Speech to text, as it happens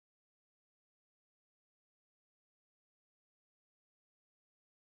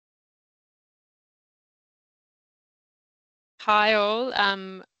Hi all,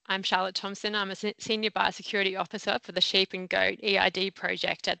 I'm Charlotte Thompson. I'm a Senior Biosecurity Officer for the Sheep and Goat eID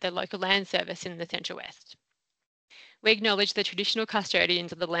project at the local land service in the Central West. We acknowledge the traditional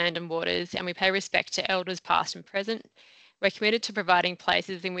custodians of the land and waters, and we pay respect to elders past and present. We're committed to providing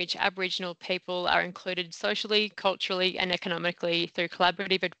places in which Aboriginal people are included socially, culturally and economically through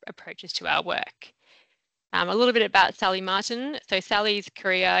collaborative approaches to our work. A little bit about Sally Martin. So Sally's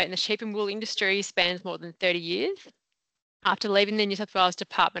career in the sheep and wool industry spans more than 30 years. After leaving the New South Wales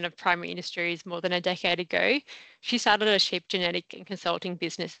Department of Primary Industries more than a decade ago, she started a sheep genetic and consulting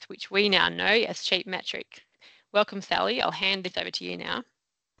business, which we now know as Sheep Metric. Welcome, Sally. I'll hand this over to you now.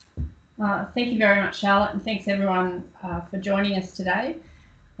 Thank you very much, Charlotte, and thanks everyone for joining us today.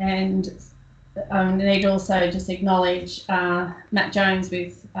 And I need to also just acknowledge Matt Jones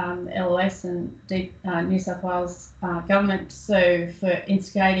with LLS and New South Wales Government for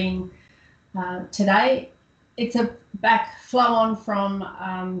instigating today. It's a flow on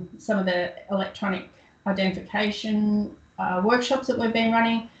from some of the electronic identification workshops that we've been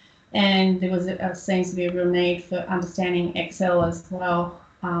running, and there seems to be a real need for understanding Excel as well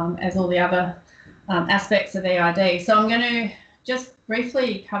as all the other aspects of eID. So I'm going to just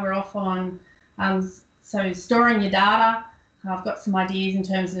briefly cover off on so storing your data. I've got some ideas in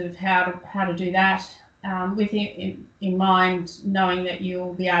terms of how to do that with in mind, knowing that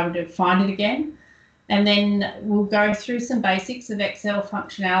you'll be able to find it again. And then we'll go through some basics of Excel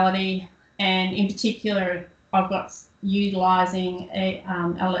functionality, and in particular, I've got utilising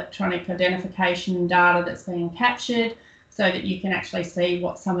electronic identification data that's being captured so that you can actually see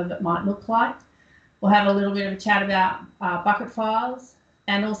what some of it might look like. We'll have a little bit of a chat about bucket files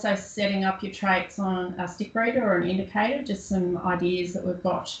and also setting up your traits on a stick reader or an indicator, just some ideas that we've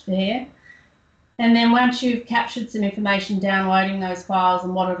got there. And then once you've captured some information, downloading those files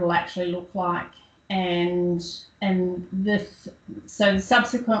and what it'll actually look like. So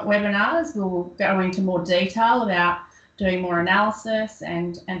subsequent webinars will go into more detail about doing more analysis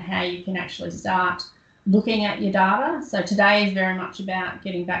and how you can actually start looking at your data. So today is very much about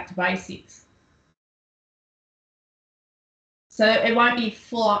getting back to basics. So it won't be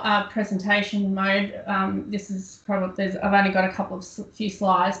full presentation mode. This is probably, I've only got a few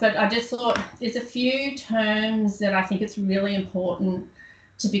slides, but I just thought there's a few terms that I think it's really important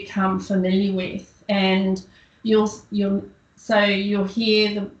to become familiar with. And you'll hear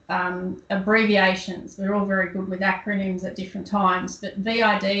the abbreviations. We're all very good with acronyms at different times, but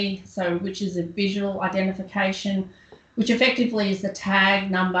VID, which is a visual identification, which effectively is the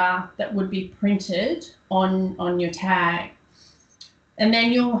tag number that would be printed on your tag. And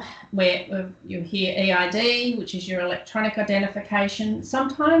then you'll hear eID, which is your electronic identification.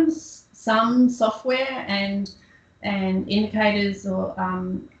 Sometimes some software and indicators or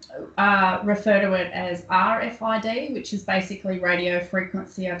refer to it as RFID, which is basically radio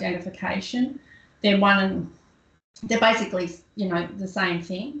frequency identification. They're basically, the same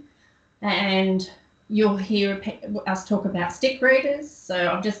thing. And you'll hear us talk about stick readers.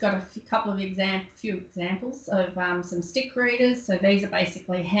 So I've just got a few examples of some stick readers. So these are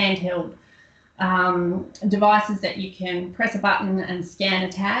basically handheld devices that you can press a button and scan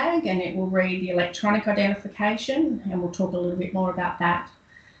a tag, and it will read the electronic identification, and we'll talk a little bit more about that.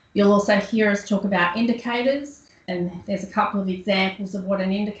 You'll also hear us talk about indicators, and there's a couple of examples of what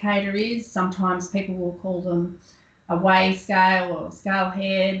an indicator is. Sometimes people will call them a weigh scale or scale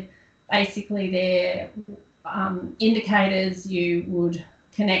head. Basically, they're indicators you would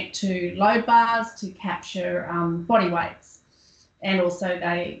connect to load bars to capture body weights. And also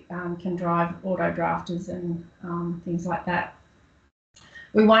they can drive auto drafters and things like that.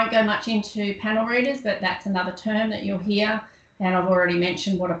 We won't go much into panel readers, but that's another term that you'll hear. And I've already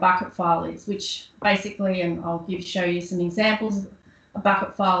mentioned what a bucket file is, which basically, and I'll show you some examples. A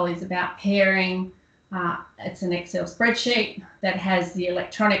bucket file is about pairing. It's an Excel spreadsheet that has the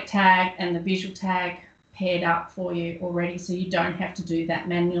electronic tag and the visual tag paired up for you already, so you don't have to do that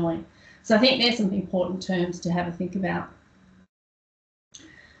manually. So I think there's some important terms to have a think about.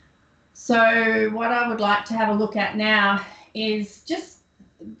 So what I would like to have a look at now is just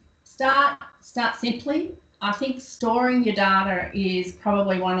start simply. I think storing your data is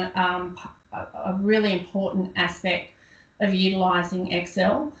probably a really important aspect of utilising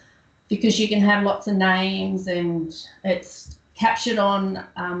Excel, because you can have lots of names and it's captured on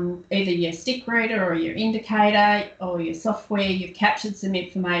either your stick reader or your indicator or your software. You've captured some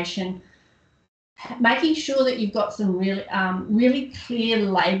information. Making sure that you've got some really clear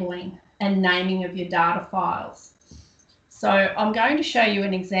labelling and naming of your data files. So I'm going to show you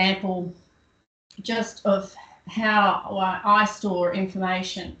an example just of how I store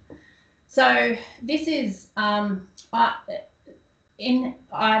information. So this is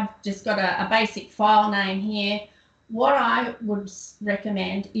I've just got a basic file name here. What I would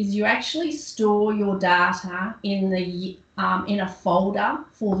recommend is you actually store your data in the in a folder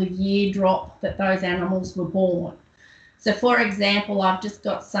for the year drop that those animals were born. So for example, I've just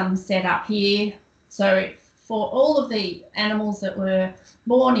got some set up here. So for all of the animals that were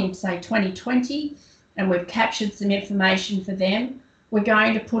born in, say, 2020, and we've captured some information for them, we're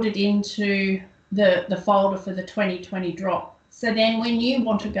going to put it into the folder for the 2020 drop. So then when you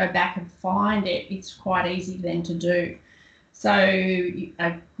want to go back and find it, it's quite easy then to do. So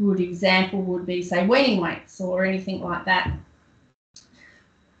a good example would be, say, weaning weights or anything like that.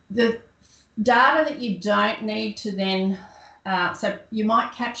 The data that you don't need to then, so you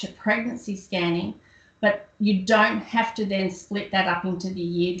might capture pregnancy scanning, but you don't have to then split that up into the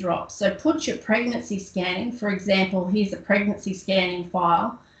year drop. So put your pregnancy scanning, for example, here's a pregnancy scanning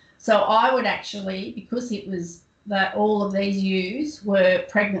file. So I would actually, because it was that all of these ewes were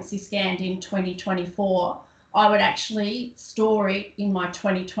pregnancy scanned in 2024, I would actually store it in my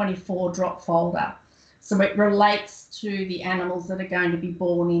 2024 drop folder. So it relates to the animals that are going to be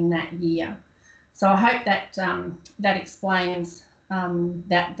born in that year. So I hope that that explains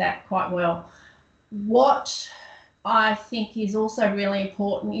that quite well. What I think is also really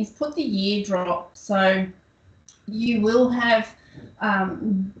important is put the year drop. So you will have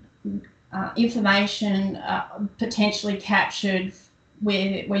information potentially captured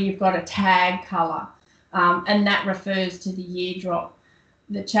where you've got a tag colour, and that refers to the year drop.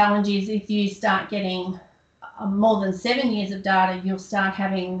 The challenge is if you start getting more than 7 years of data, you'll start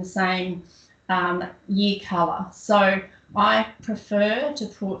having the same year colour. So I prefer to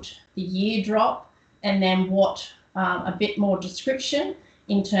put the year drop and then what a bit more description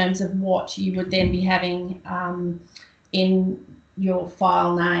in terms of what you would then be having in your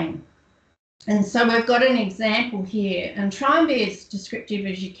file name. And so we've got an example here, and try and be as descriptive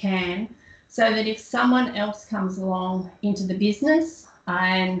as you can so that if someone else comes along into the business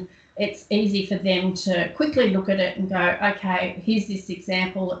and it's easy for them to quickly look at it and go, okay, here's this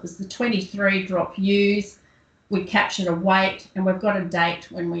example. It was the 23 drop ewes. We captured a weight and we've got a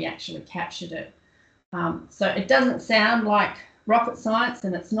date when we actually captured it. So it doesn't sound like rocket science,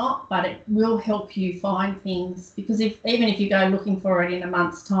 and it's not, but it will help you find things, because even if you go looking for it in a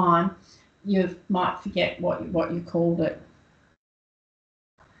month's time, you might forget what you called it.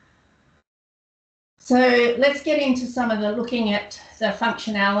 So let's get into some of the looking at the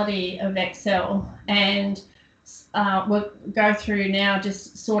functionality of Excel, and we'll go through now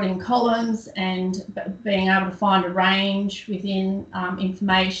just sorting columns and being able to find a range within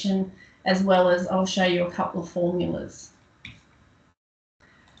information, as well as I'll show you a couple of formulas.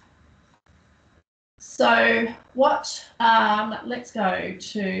 So what, let's go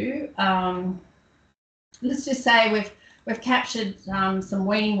to, let's just say we've captured some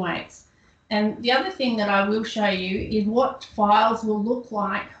weaning weights. And the other thing that I will show you is what files will look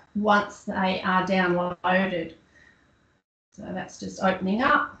like once they are downloaded. So that's just opening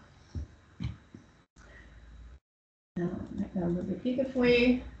up. Make that a little bit bigger for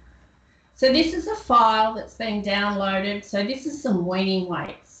you. So this is a file that's been downloaded. So this is some weaning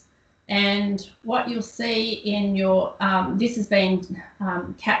weights. And what you'll see in your, this has been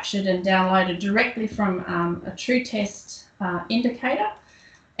captured and downloaded directly from a true test indicator,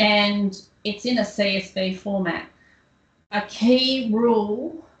 and it's in a CSV format. A key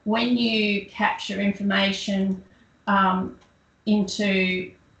rule when you capture information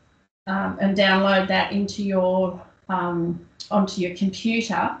into and download that into your onto your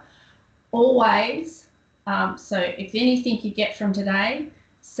computer, always, so if anything you get from today,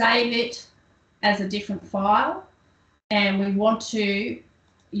 save it as a different file, and we want to,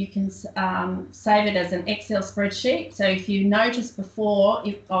 you can save it as an Excel spreadsheet. So if you noticed before,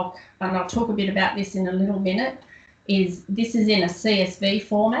 and I'll talk a bit about this in a little minute, is this is in a CSV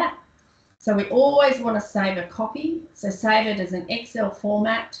format. So we always want to save a copy. So save it as an Excel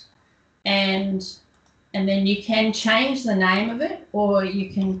format, and then you can change the name of it, or you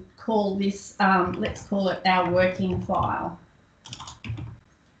can call this, let's call it our working file.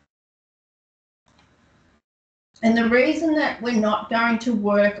 And the reason that we're not going to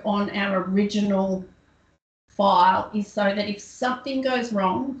work on our original file is so that if something goes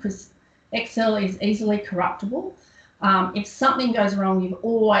wrong, because Excel is easily corruptible, if something goes wrong, you've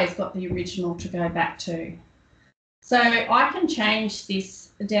always got the original to go back to. So I can change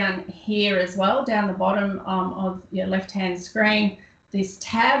this down here as well, down the bottom of your left-hand screen. This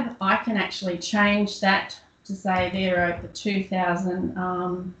tab, I can actually change that to say there are the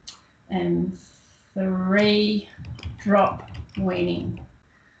 2003 drop weaning.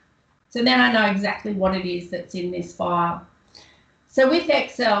 So then I know exactly what it is that's in this file. So with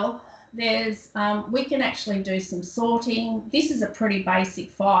Excel, there's we can actually do some sorting. This is a pretty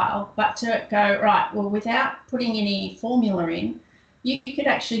basic file, but to go, right, well, without putting any formula in, you could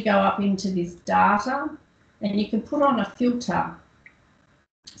actually go up into this data and you can put on a filter.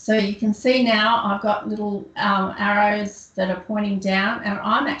 So you can see now I've got little arrows that are pointing down, and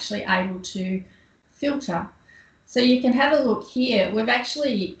I'm actually able to filter. So you can have a look here. We've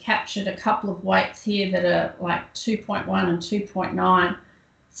actually captured a couple of weights here that are like 2.1 and 2.9.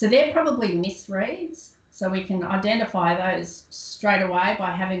 So they're probably misreads. So we can identify those straight away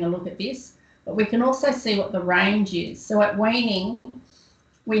by having a look at this. But we can also see what the range is. So at weaning,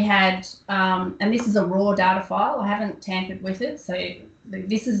 we had, and this is a raw data file. I haven't tampered with it. So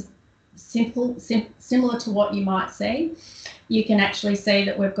this is similar to what you might see. You can actually see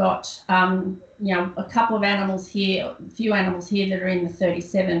that we've got, you know, a couple of animals here, a few animals here that are in the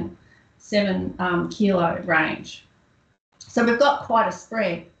 37 kilo range. So we've got quite a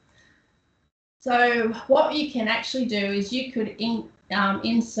spread. So what you can actually do is you could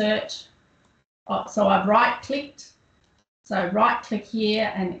insert, so I've right-clicked, so right-click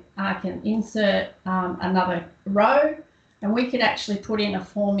here and I can insert another row, and we could actually put in a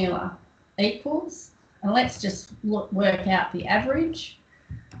formula equals, and let's just work out the average,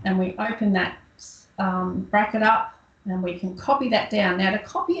 and we open that bracket up and we can copy that down. Now to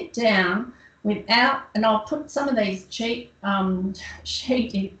copy it down without, and I'll put some of these cheap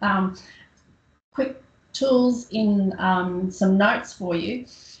quick tools in some notes for you.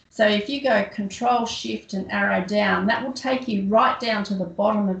 So if you go Control Shift and arrow down, that will take you right down to the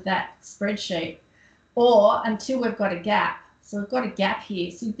bottom of that spreadsheet, or until we've got a gap. So we've got a gap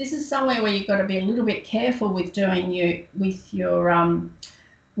here. So this is somewhere where you've got to be a little bit careful with doing with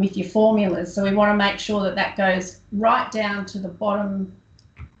your formulas. So we want to make sure that that goes right down to the bottom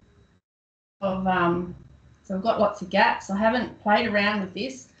of. So I've got lots of gaps. I haven't played around with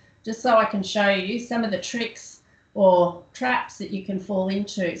this, just so I can show you some of the tricks or traps that you can fall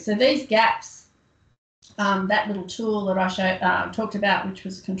into. So these gaps, that little tool that I talked about, which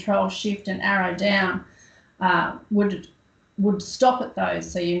was Control Shift and arrow down, would stop at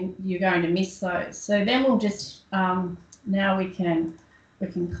those, so you're going to miss those. So then we'll just now we can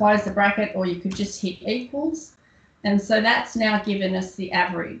close the bracket, or you could just hit equals, and so that's now given us the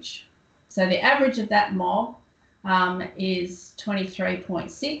average. So the average of that mob is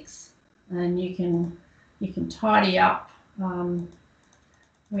 23.6, and you can tidy up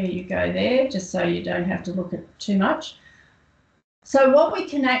where you go there, just so you don't have to look at too much. So what we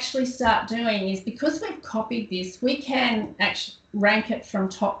can actually start doing is, because we've copied this, we can actually rank it from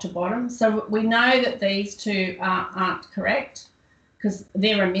top to bottom. So we know that these two aren't correct because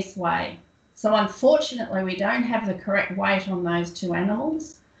they're a misweigh. So unfortunately, we don't have the correct weight on those two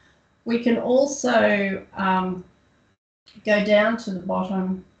animals. We can also go down to the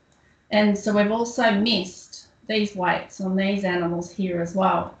bottom, and so we've also missed these weights on these animals here as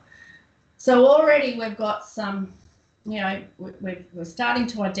well. So already we've got some, you know, we're starting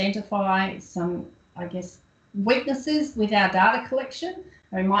to identify some, I guess, weaknesses with our data collection.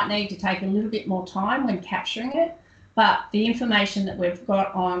 We might need to take a little bit more time when capturing it, but the information that we've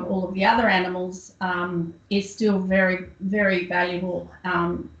got on all of the other animals is still very, very valuable.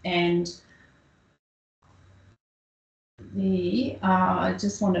 And I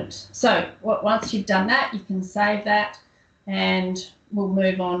just wanted, so once you've done that, you can save that and we'll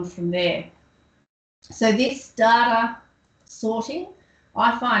move on from there. So this data sorting,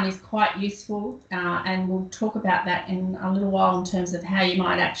 I find, is quite useful, and we'll talk about that in a little while in terms of how you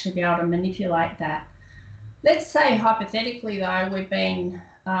might actually be able to manipulate that. Let's say hypothetically though, we've been,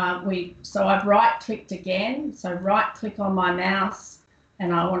 so I've right-clicked again, so right-click on my mouse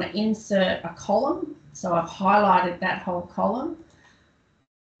and I want to insert a column. So I've highlighted that whole column.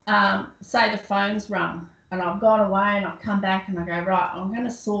 Say the phone's rung, and I've gone away and I've come back and I go, right, I'm going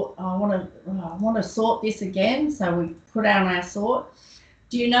to sort, I want to sort this again. So we put on our sort.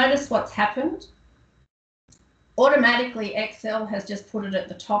 Do you notice what's happened? Automatically Excel has just put it at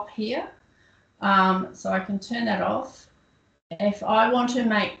the top here. So I can turn that off. If I want to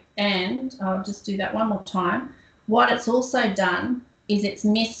make, and I'll just do that one more time, what it's also done is it's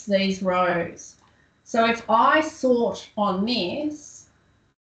missed these rows. So if I sort on this,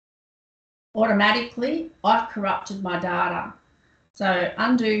 automatically I've corrupted my data. So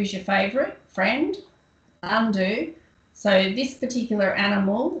undo is your favourite friend, undo. So this particular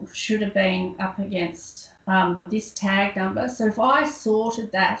animal should have been up against this tag number. So if I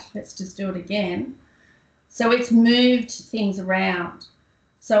sorted that, let's just do it again. So it's moved things around.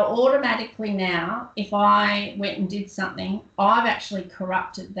 So automatically now, if I went and did something, I've actually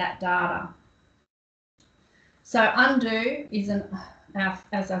corrupted that data. So undo is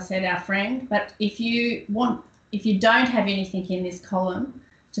as I said, our friend. But if you don't have anything in this column,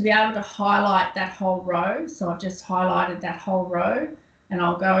 to be able to highlight that whole row, so I've just highlighted that whole row, and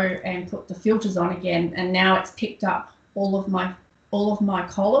I'll go and put the filters on again, and now it's picked up all of my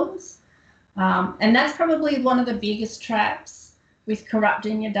columns. And that's probably one of the biggest traps with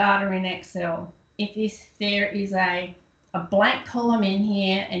corrupting your data in Excel. If there is a blank column in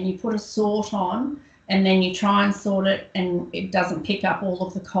here and you put a sort on and then you try and sort it and it doesn't pick up all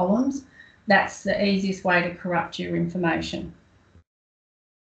of the columns, that's the easiest way to corrupt your information.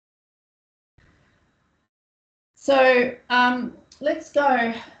 So let's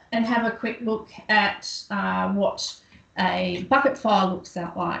go and have a quick look at what a bucket file looks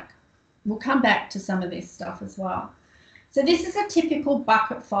out like. We'll come back to some of this stuff as well. So this is a typical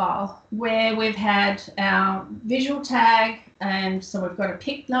bucket file where we've had our visual tag, and so we've got a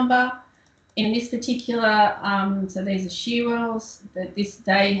pick number. In this particular, so these are shear wells,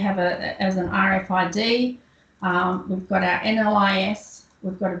 they have as an RFID. We've got our NLIS,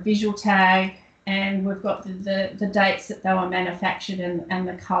 we've got a visual tag, and we've got the dates that they were manufactured and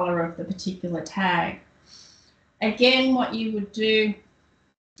the colour of the particular tag. Again, what you would do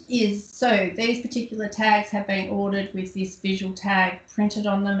is, so these particular tags have been ordered with this visual tag printed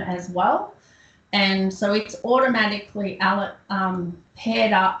on them as well. And so it's automatically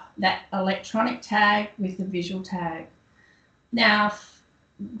paired up that electronic tag with the visual tag. Now,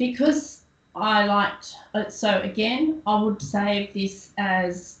 because I liked, so again, I would save this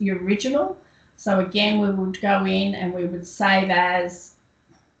as the original. So again, we would go in and we would save as,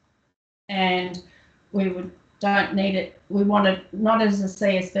 and we would, don't need it, we want it not as a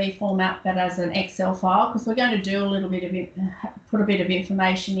CSV format but as an Excel file, because we're going to do a little bit of it, put a bit of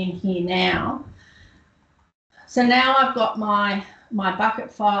information in here now. So now I've got my bucket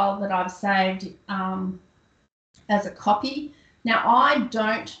file that I've saved as a copy. Now I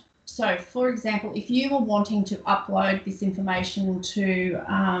don't, so for example, if you were wanting to upload this information to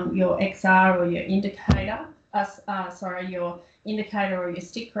your XR or your indicator, your indicator or your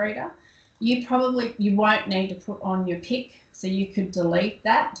stick reader, you won't need to put on your pick, so you could delete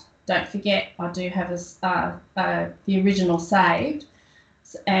that. Don't forget, I do have the original saved.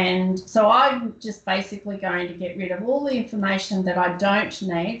 And so I'm just basically going to get rid of all the information that I don't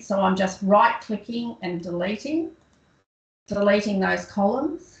need. So I'm just right-clicking and deleting those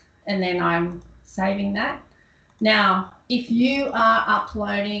columns, and then I'm saving that. Now, if you are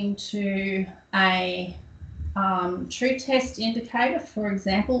uploading to a true test indicator, for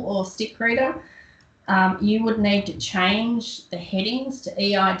example, or stick reader, you would need to change the headings to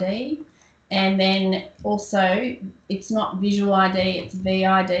eID, and then also it's not visual ID, it's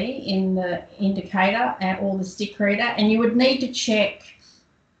VID in the indicator or the stick reader, and you would need to check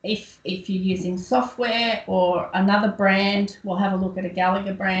if you're using software or another brand. We'll have a look at a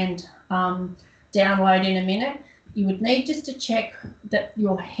Gallagher brand download in a minute. You would need just to check that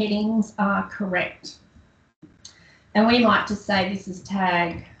your headings are correct. And we might just say this is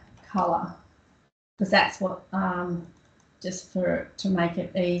tag color, because that's what, just to make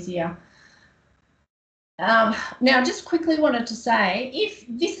it easier. Now, just quickly wanted to say, if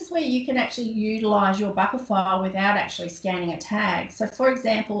this is where you can actually utilize your bucket file without actually scanning a tag. So for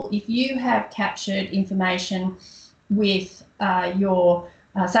example, if you have captured information with your,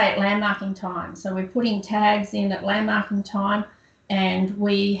 say at landmarking time, so we're putting tags in at landmarking time, and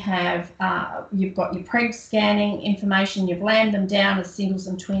we have, you've got your preg scanning information, you've landed them down as singles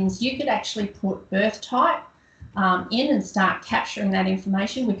and twins, you could actually put birth type in and start capturing that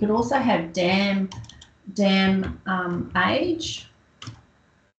information. We could also have dam age,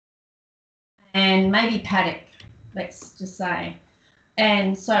 and maybe paddock, let's just say.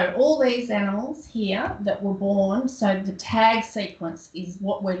 And so all these animals here that were born, so the tag sequence is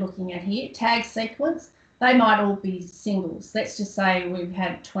what we're looking at here. Tag sequence, they might all be singles. Let's just say we've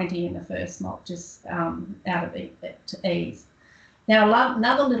had 20 in the first mock, just out of ease. Now,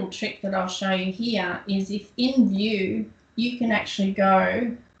 another little trick that I'll show you here is if in view, you can actually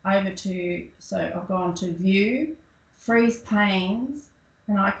go over to, so I've gone to view, freeze panes,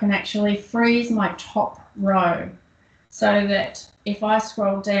 and I can actually freeze my top row so that if I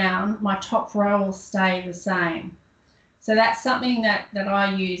scroll down, my top row will stay the same. So that's something that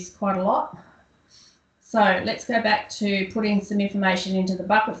I use quite a lot. So let's go back to putting some information into the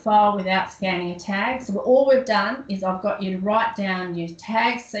bucket file without scanning a tag. So all we've done is I've got you to write down your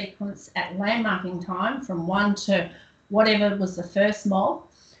tag sequence at landmarking time from 1 to whatever was the first mob.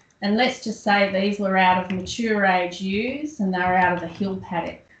 And let's just say these were out of mature age ewes and they're out of the hill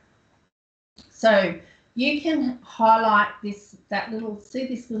paddock. So you can highlight this, see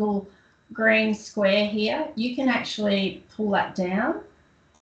this little green square here, you can actually pull that down,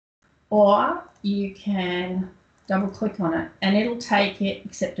 or you can double click on it and it'll take it,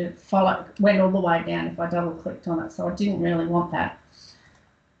 except it went all the way down if I double clicked on it, so I didn't really want that.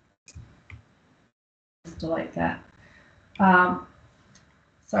 Let's delete that.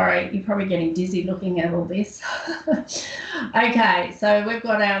 Sorry, you're probably getting dizzy looking at all this. Okay, so we've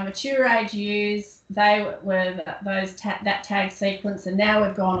got our mature age ewes. They were that tag sequence, and now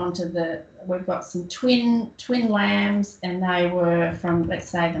we've gone on to we've got some twin lambs, and they were from, let's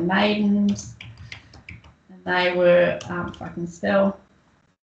say, the maidens, and they were, if I can spell,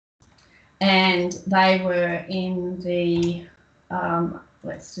 and they were in the,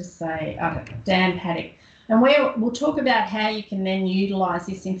 let's just say, dam paddock. And we'll talk about how you can then utilise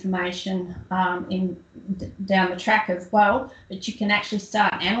this information down the track as well, but you can actually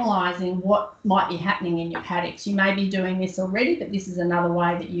start analysing what might be happening in your paddocks. You may be doing this already, but this is another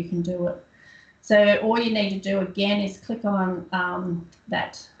way that you can do it. So all you need to do again is click on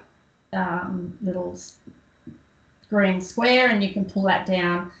that little green square, and you can pull that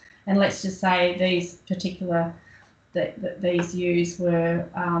down. And let's just say these particular, these ewes were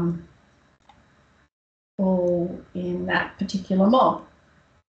all in that particular mob.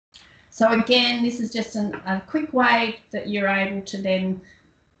 So again, this is just a quick way that you're able to then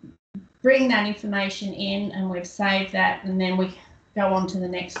bring that information in, and we've saved that, and then we go on to the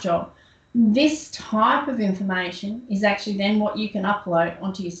next job. This type of information is actually then what you can upload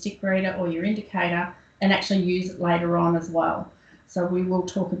onto your stick reader or your indicator and actually use it later on as well. So we will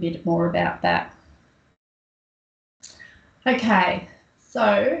talk a bit more about that. Okay.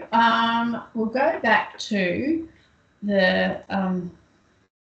 So we'll go back to the,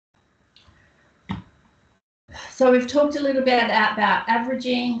 so we've talked a little bit about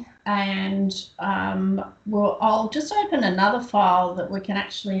averaging, and I'll just open another file that we can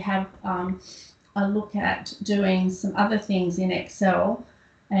actually have a look at doing some other things in Excel.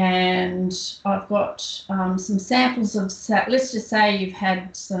 And I've got some samples of, let's just say you've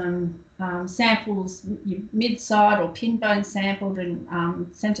had some samples, you mid-side or pin bone sampled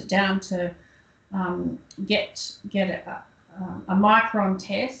and sent it down to get a micron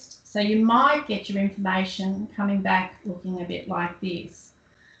test. So you might get your information coming back looking a bit like this.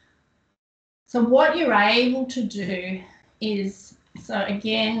 So what you're able to do is, so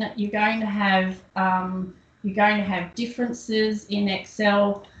again, you're going to have differences in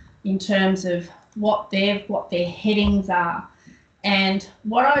Excel in terms of what their headings are. And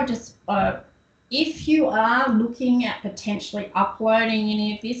what I just, if you are looking at potentially uploading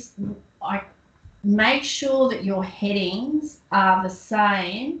any of this, make sure that your headings are the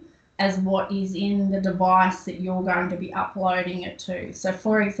same as what is in the device that you're going to be uploading it to. So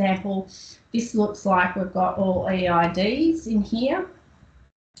for example, this looks like we've got all eIDs in here.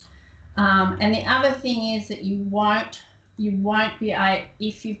 And the other thing is that you won't be able,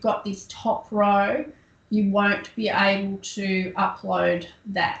 if you've got this top row, you won't be able to upload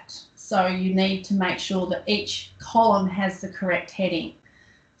that. So you need to make sure that each column has the correct heading.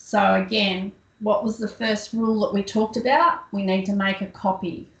 So again, what was the first rule that we talked about? We need to make a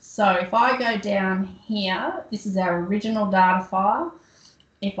copy. So if I go down here, this is our original data file.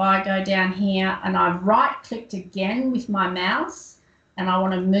 If I go down here and I've right-clicked again with my mouse, and I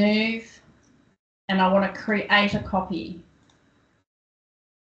want to move, and I want to create a copy.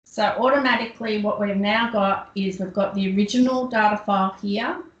 So automatically what we've now got is we've got the original data file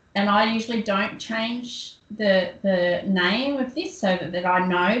here, and I usually don't change the name of this so that I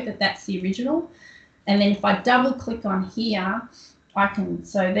know that that's the original. And then if I double click on here, I can,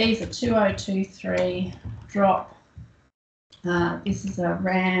 so these are 2023 drop. This is a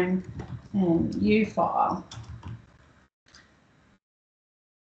RAM and U file.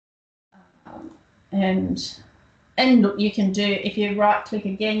 And look, you can do, if you right click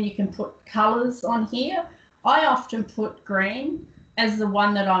again, you can put colors on here. I often put green as the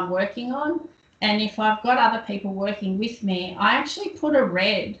one that I'm working on. And if I've got other people working with me, I actually put a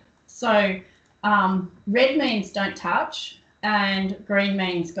red. So red means don't touch and green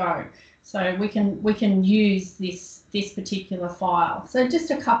means go. So we can use this particular file. So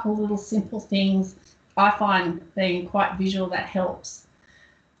just a couple little simple things. I find being quite visual, that helps.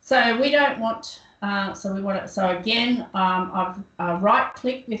 So we don't want, so again, I've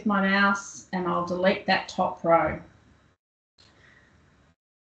right-clicked with my mouse and I'll delete that top row.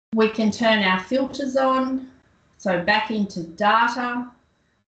 We can turn our filters on, so back into data,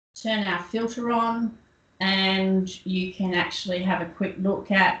 turn our filter on, and you can actually have a quick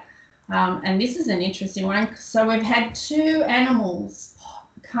look at, and this is an interesting one. So we've had two animals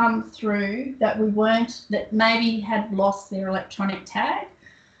come through that that maybe had lost their electronic tag.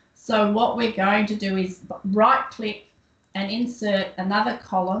 So what we're going to do is right click and insert another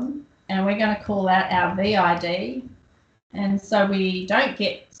column, and we're going to call that our VID. And so we don't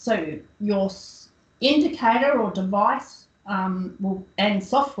get, so your indicator or device and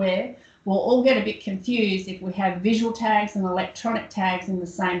software will all get a bit confused if we have visual tags and electronic tags in the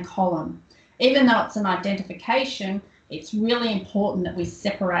same column. Even though it's an identification, it's really important that we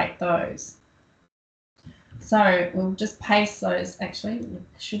separate those. So we'll just paste those. Actually,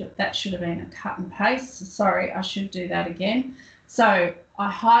 that should have been a cut and paste. Sorry, I should do that again. So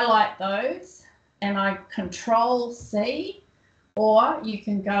I highlight those and I Control C, or you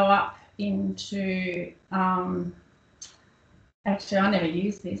can go up into, actually I never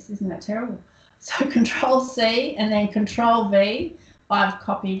use this, isn't that terrible? So Control C and then Control V, I've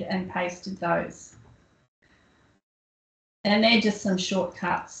copied and pasted those. And they're just some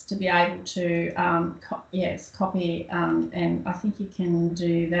shortcuts to be able to, copy, and I think you can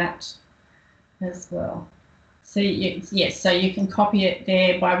do that as well. So so you can copy it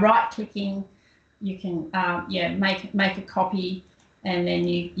there by right-clicking. You can, make a copy, and then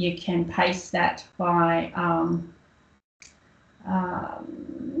you can paste that by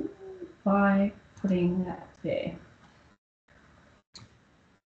putting that there.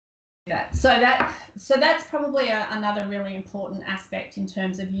 So that's probably another really important aspect in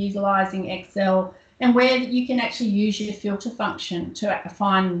terms of utilising Excel, and where you can actually use your filter function to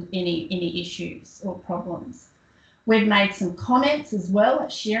find any issues or problems. We've made some comments as well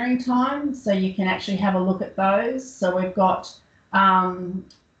at sharing time, so you can actually have a look at those. So we've got,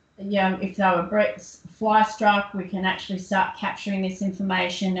 if they were bricks fly struck, we can actually start capturing this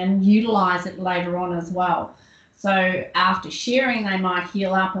information and utilise it later on as well. So after sharing, they might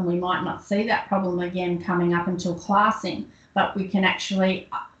heal up and we might not see that problem again coming up until classing, but we can actually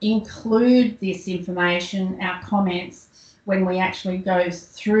include this information, our comments, when we actually go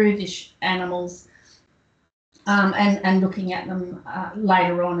through the animals and looking at them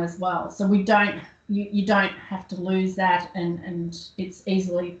later on as well. So we don't, you don't have to lose that, and it's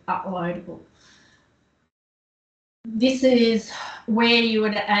easily uploadable. This is where you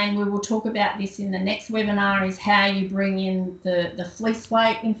would, and we will talk about this in the next webinar, is how you bring in the fleece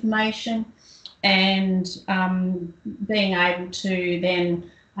weight information, and being able to then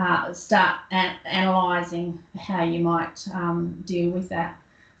start analysing how you might deal with that.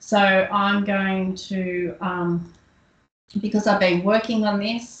 So I'm going to, because I've been working on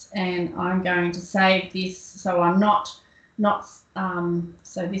this, and I'm going to save this, so I'm not,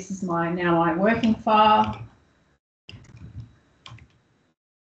 so this is my working file.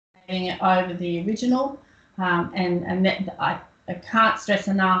 It over the original, and that I can't stress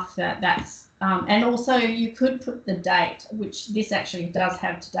enough that that's, and also you could put the date, which this actually does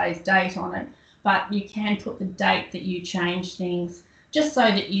have today's date on it, but you can put the date that you change things, just so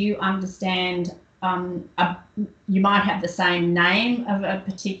that you understand. You might have the same name of a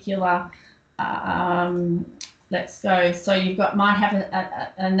particular, let's go, so you've got, might have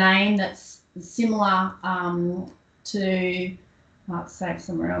a name that's similar to, let's save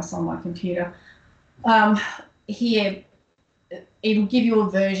somewhere else on my computer. Here, it'll give you a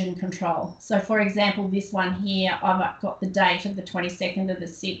version control. So for example, this one here, I've got the date of the 22nd of the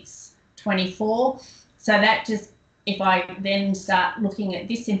 6th, 24. So that just, if I then start looking at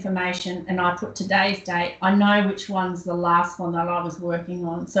this information and I put today's date, I know which one's the last one that I was working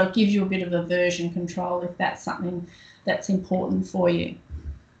on. So it gives you a bit of a version control if that's something that's important for you.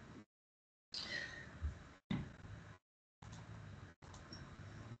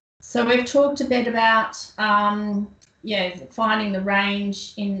 So we've talked a bit about finding the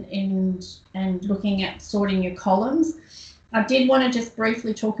range and looking at sorting your columns. I did want to just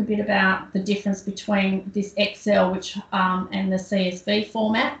briefly talk a bit about the difference between this Excel and the CSV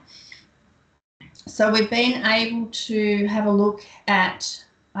format. So we've been able to have a look at,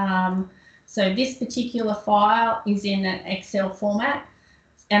 so this particular file is in an Excel format,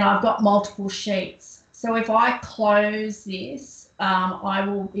 and I've got multiple sheets. So if I close this, I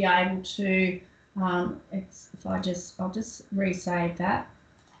will be able to, I'll just resave that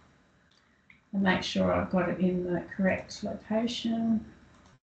and make sure I've got it in the correct location.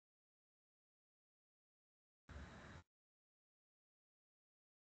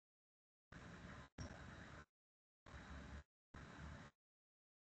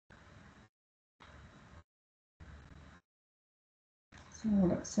 So I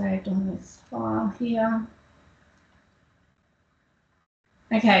want it saved on this file here.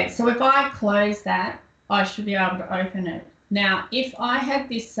 Okay, so if I close that, I should be able to open it. Now, if I had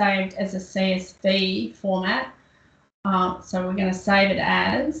this saved as a CSV format, so we're going to save it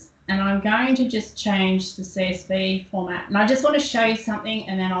as, and I'm going to just change the CSV format. And I just want to show you something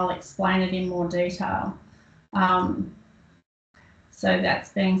and then I'll explain it in more detail. So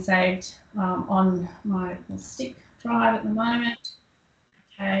that's being saved on my stick drive at the moment.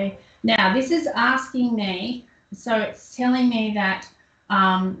 Okay, now this is asking me, so it's telling me that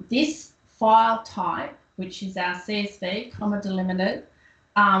this file type, which is our CSV, comma delimited,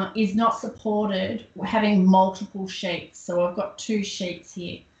 is not supported having multiple sheets. So I've got 2 sheets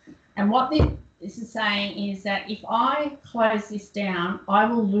here. And what this is saying is that if I close this down, I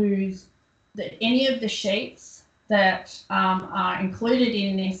will lose any of the sheets that are included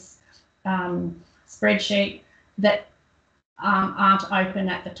in this spreadsheet that aren't open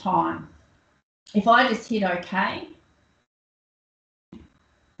at the time. If I just hit OK,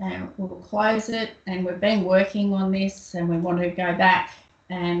 and we'll close it, and we've been working on this and we want to go back.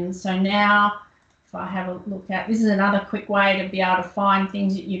 And so now if I have a look at, this is another quick way to be able to find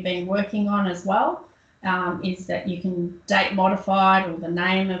things that you've been working on as well, is that you can date modified or the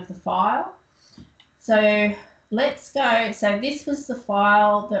name of the file. So let's go, so this was the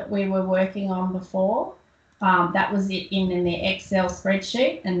file that we were working on before. That was it in the Excel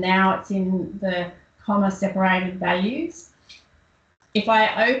spreadsheet, and now it's in the comma separated values. If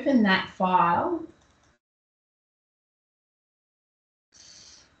I open that file,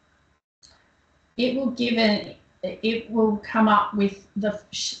 it will come up with the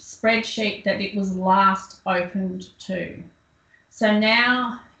spreadsheet that it was last opened to. So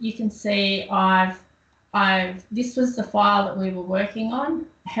now you can see this was the file that we were working on.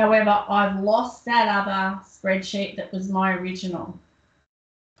 However, I've lost that other spreadsheet that was my original.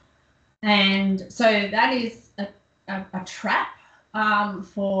 And so that is a trap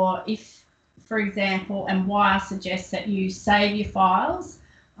for if, for example, and why I suggest that you save your files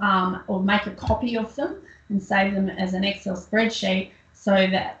or make a copy of them and save them as an Excel spreadsheet, so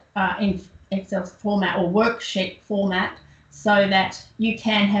that in Excel format or worksheet format, so that you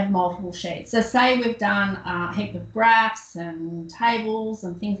can have multiple sheets. So say we've done a heap of graphs and tables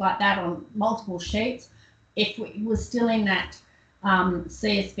and things like that on multiple sheets. If we were still in that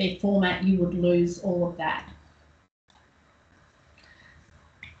CSV format, you would lose all of that.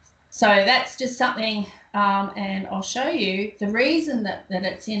 So that's just something, and I'll show you the reason that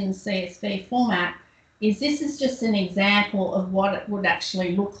it's in CSV format is this is just an example of what it would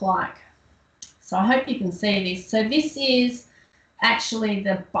actually look like. So I hope you can see this. So this is actually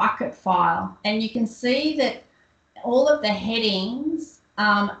the bucket file, and you can see that all of the headings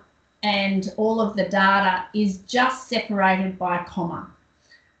and all of the data is just separated by a comma.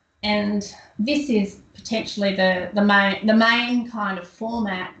 And this is potentially the main kind of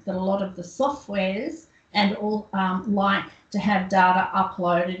format that a lot of the softwares and all like to have data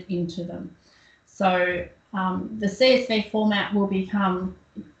uploaded into them. So the CSV format will become,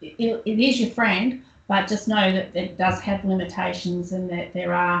 it is your friend, but just know that it does have limitations and that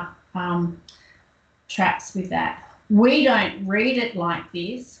there are traps with that. We don't read it like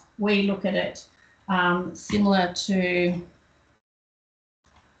this. We look at it similar to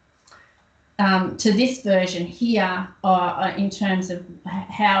this version here in terms of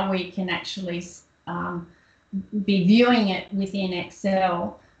how we can actually be viewing it within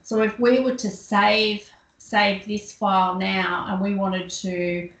Excel. So if we were to save this file now and we wanted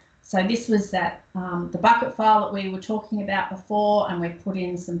to, so this was that the bucket file that we were talking about before, and we've put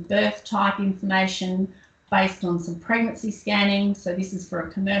in some birth type information based on some pregnancy scanning. So this is for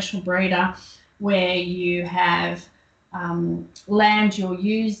a commercial breeder where you have lambs you'll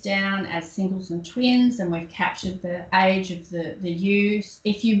use down as singles and twins, and we've captured the age of the ewes.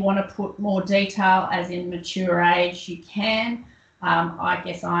 If you want to put more detail as in mature age, you can. I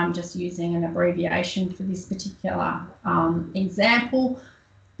guess I'm just using an abbreviation for this particular example.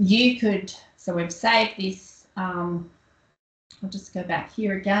 You could, so we've saved this, I'll just go back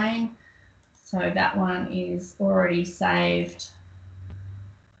here again. So that one is already saved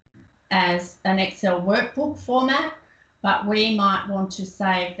as an Excel workbook format, but we might want to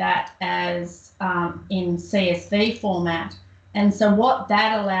save that as in CSV format. And so what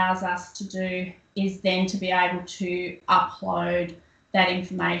that allows us to do is then to be able to upload that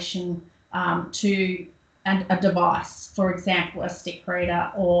information to a device, for example, a stick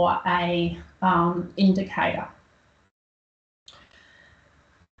reader or a indicator.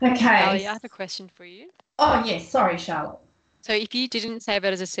 Okay. Charlie, I have a question for you. Oh, yes. Sorry, Charlotte. So if you didn't save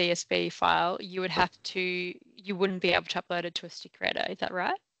it as a CSV file, you wouldn't be able to upload it to a stick reader. Is that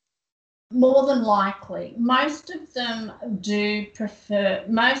right? More than likely. Most of them do prefer,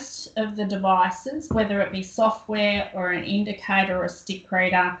 most of the devices, whether it be software or an indicator or a stick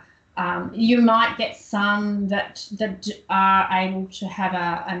reader, You might get some that are able to have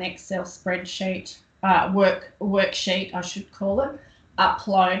an Excel spreadsheet, worksheet, I should call it,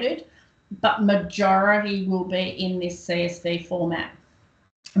 uploaded, but majority will be in this CSV format.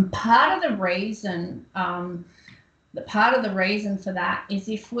 And part of the reason for that is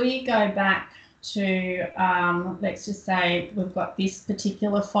if we go back to, let's just say we've got this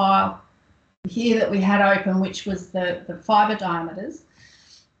particular file here that we had open, which was the fibre diameters.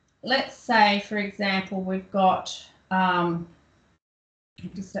 Let's say, for example, we've got,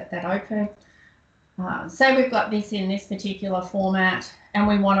 just let that open. Say we've got this in this particular format and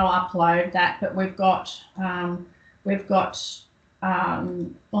we want to upload that, but well,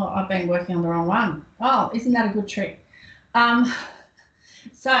 I've been working on the wrong one. Oh, isn't that a good trick?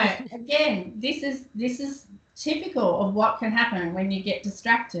 So again, this is typical of what can happen when you get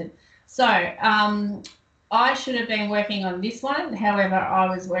distracted. So I should have been working on this one, however, I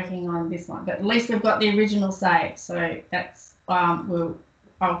was working on this one, but at least we've got the original save. So that's I'll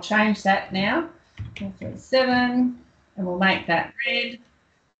change that now. 437, and we'll make that red.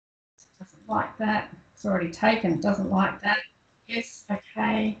 Doesn't like that. It's already taken. Doesn't like that. Yes.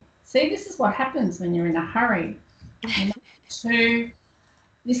 Okay. See, this is what happens when you're in a hurry. Two.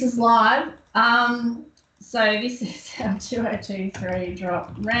 This is live. So this is our 2023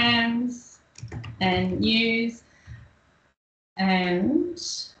 drop RAMs and news, and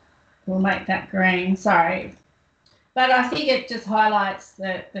we'll make that green. Sorry. But I think it just highlights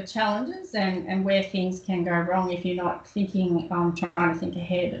the challenges and where things can go wrong if you're not thinking, trying to think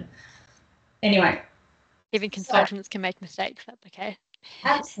ahead. Anyway. Even consultants can make mistakes, that's okay.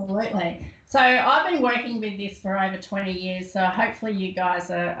 Absolutely. So I've been working with this for over 20 years, so hopefully you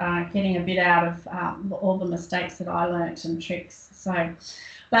guys are getting a bit out of all the mistakes that I learnt and tricks. So,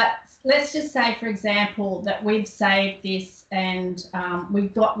 but let's just say, for example, that we've saved this and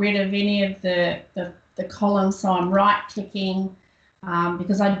we've got rid of any of the columns, so I'm right-clicking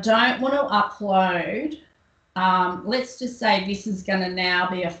because I don't want to upload. Let's just say this is going to now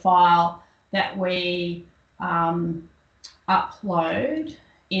be a file that we upload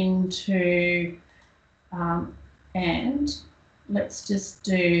into, and let's just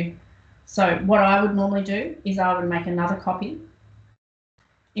do, so what I would normally do is I would make another copy.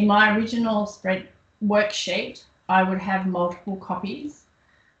 In my original spread worksheet, I would have multiple copies,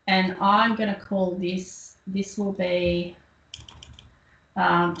 and I'm going to call this will be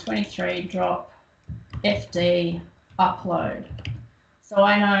 23 drop FD upload. So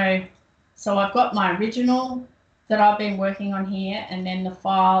I know, so I've got my original that I've been working on here, and then the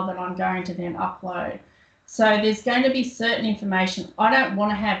file that I'm going to then upload. So there's going to be certain information. I don't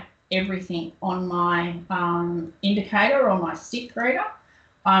want to have everything on my indicator or my stick reader.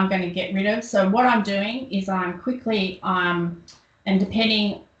 I'm going to get rid of. So what I'm doing is I'm quickly, and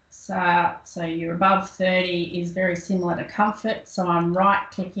depending, so you're above 30 is very similar to comfort. So I'm right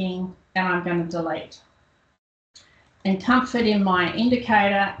clicking and I'm going to delete. And comfort in my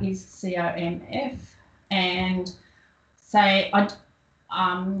indicator is COMF, and say I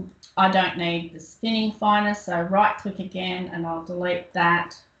don't need the spinning fineness, so right click again and I'll delete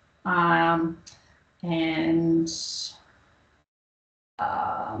that. I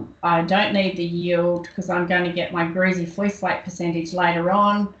don't need the yield because I'm going to get my greasy fleece weight percentage later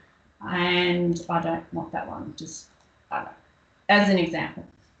on, and I don't want that one, just as an example.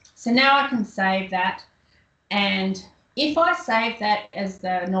 So now I can save that, and if I save that as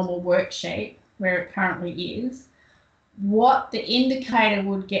the normal worksheet where it currently is, what the indicator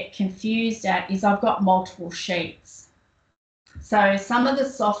would get confused at is I've got multiple sheets. So some of the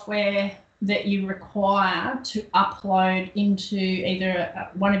software that you require to upload into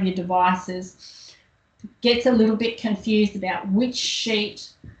either one of your devices gets a little bit confused about which sheet,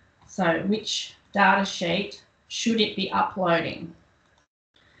 so which data sheet should it be uploading.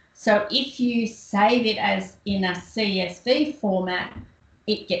 So if you save it as in a CSV format,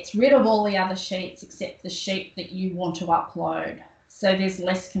 it gets rid of all the other sheets except the sheet that you want to upload. So there's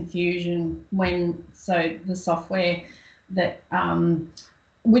less confusion when, so the software that,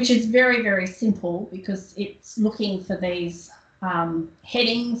 which is very, very simple because it's looking for these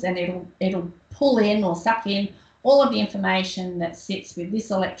headings, and it'll pull in or suck in all of the information that sits with this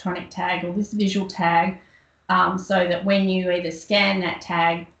electronic tag or this visual tag, so that when you either scan that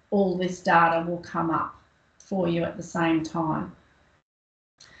tag, all this data will come up for you at the same time.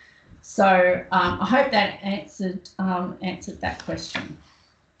 So I hope that answered that question.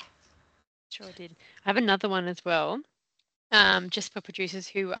 Sure did. I have another one as well, just for producers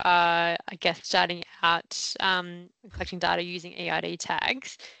who are, I guess, starting out collecting data using eID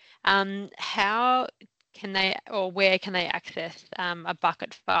tags. How can they, or where can they access a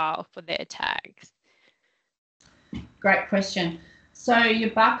bucket file for their tags? Great question. So your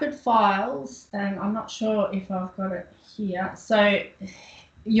bucket files, and I'm not sure if I've got it here. So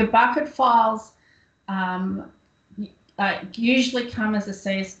your bucket files usually come as a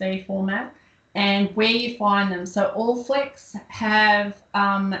CSV format, and where you find them. So Allflex have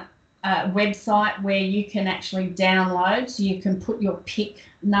a website where you can actually download, so you can put your PIC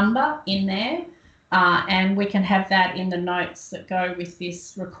number in there, and we can have that in the notes that go with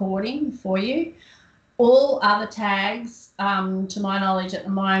this recording for you. All other tags, to my knowledge at the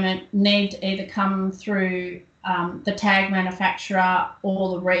moment, need to either come through the tag manufacturer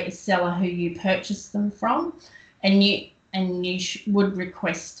or the reseller who you purchase them from, and you would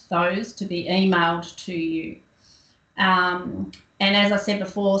request those to be emailed to you. And as I said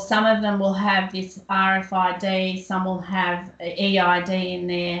before, some of them will have this RFID, some will have eID in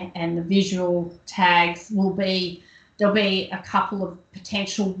there, and the visual tags will be, there'll be a couple of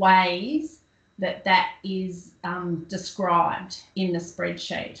potential ways that is described in the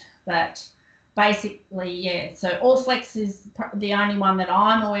spreadsheet. But basically, yeah, so Allflex is the only one that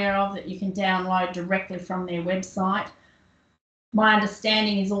I'm aware of that you can download directly from their website. My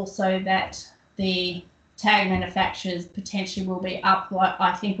understanding is also that the tag manufacturers potentially will be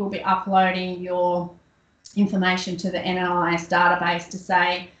uploading your information to the NLIS database to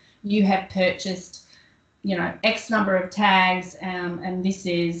say you have purchased, you know, X number of tags, and this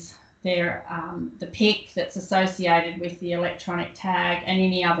is their the PIC that's associated with the electronic tag and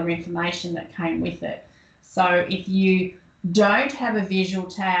any other information that came with it. So if you don't have a visual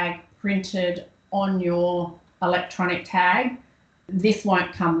tag printed on your electronic tag, this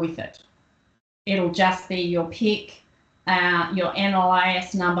won't come with it. It'll just be your PIC, your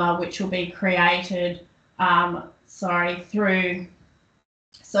NLIS number, which will be created through,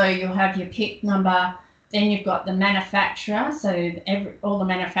 so you'll have your PIC number. Then you've got the manufacturer, so all the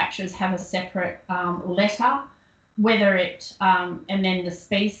manufacturers have a separate letter, whether it, and then the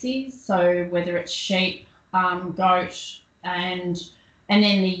species, so whether it's sheep, goat, and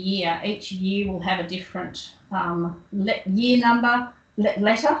then the year. Each year will have a different year number,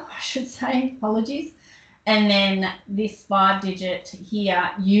 letter, I should say, apologies. And then this 5-digit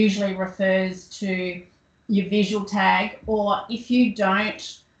here usually refers to your visual tag, or if you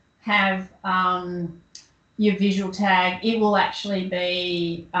don't have your visual tag, it will actually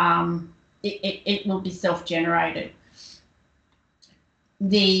be, it will be self-generated.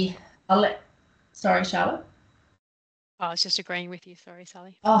 Sorry, Charlotte. Oh, I was just agreeing with you. Sorry,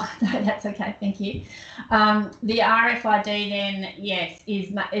 Sally. Oh, no, that's okay. Thank you. The RFID then, yes,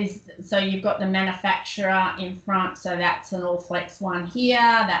 is so you've got the manufacturer in front. So that's an Allflex one here.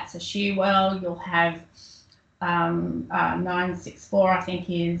 That's a Shewell. You'll have 964, I think,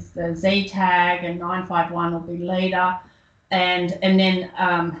 is the Z tag, and 951 will be leader, and then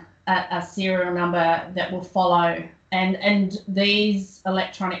a serial number that will follow. And these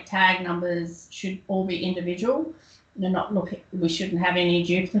electronic tag numbers should all be individual. They're not we shouldn't have any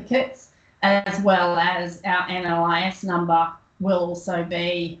duplicates, as well as our NLIS number will also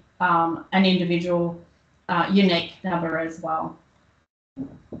be an individual unique number as well.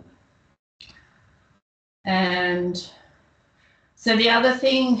 And so the other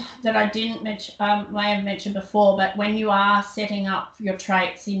thing that I didn't mention, may have mentioned before, but when you are setting up your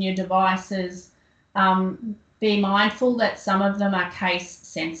traits in your devices, be mindful that some of them are case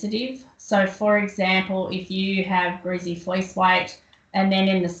sensitive. So for example, if you have greasy fleece weight and then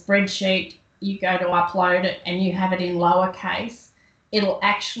in the spreadsheet you go to upload it and you have it in lowercase, it'll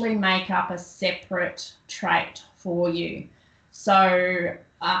actually make up a separate trait for you. So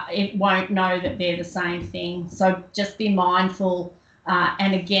it won't know that they're the same thing. So just be mindful.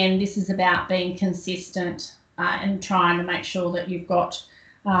 And again, this is about being consistent and trying to make sure that you've got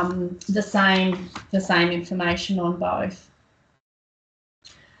the same information on both.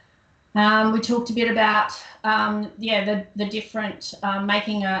 We talked a bit about the different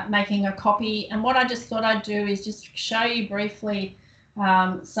making a copy, and what I just thought I'd do is just show you briefly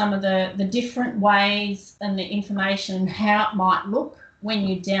some of the different ways and the information, how it might look when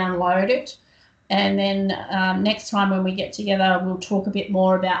you download it. And then next time when we get together, we'll talk a bit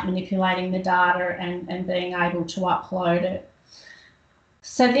more about manipulating the data and being able to upload it.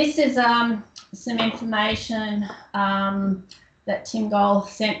 So this is some information that Tim Gold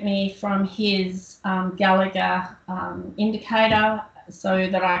sent me from his Gallagher indicator, so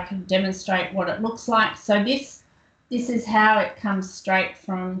that I can demonstrate what it looks like. So this is how it comes straight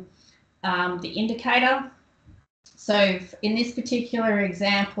from the indicator. So in this particular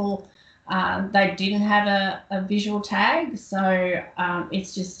example, They didn't have a visual tag, so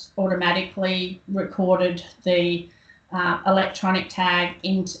it's just automatically recorded the electronic tag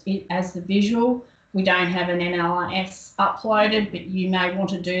as the visual. We don't have an NLIS uploaded, but you may want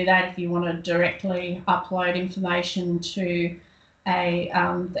to do that if you want to directly upload information to the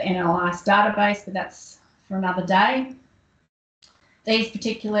NLIS database, but that's for another day. These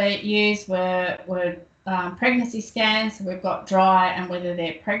particular ewes were pregnancy scans, so we've got dry and whether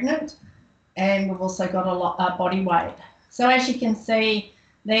they're pregnant, and we've also got a body weight. So as you can see,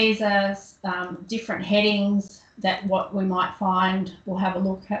 these are different headings that what we might find. We'll have a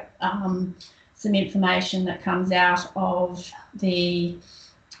look at some information that comes out of the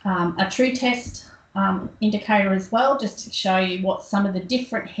a true test indicator as well, just to show you what some of the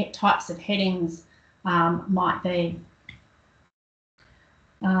different types of headings might be.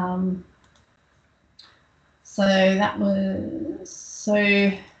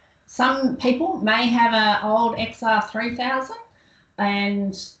 So some people may have an old XR3000,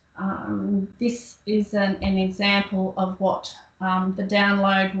 and this is an example of what the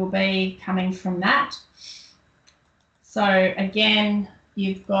download will be coming from that. So again,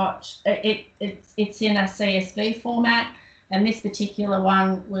 you've got it's in a CSV format, and this particular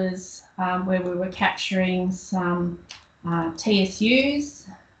one was where we were capturing some TSUs.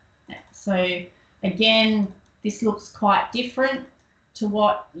 So again, this looks quite different to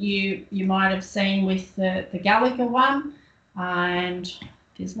what you might have seen with the Gallagher one, and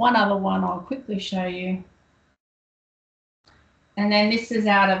there's one other one I'll quickly show you. And then this is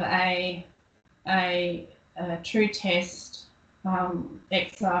out of a true test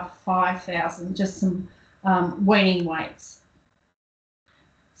XR5000, just some weaning weights.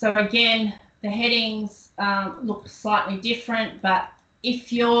 So again, the headings look slightly different, but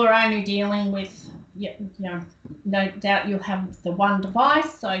if you're only dealing with, no doubt you'll have the one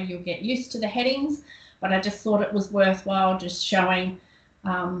device, so you'll get used to the headings, but I just thought it was worthwhile just showing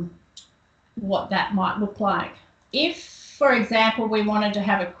what that might look like. If, for example, we wanted to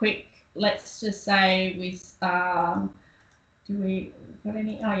have a quick, let's just say with, do we got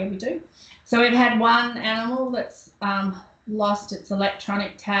any? Oh yeah, we do. So we've had one animal that's lost its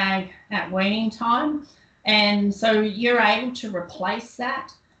electronic tag at weaning time, and so you're able to replace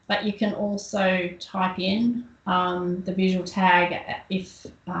that, but you can also type in the visual tag if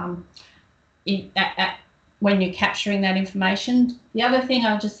when you're capturing that information. The other thing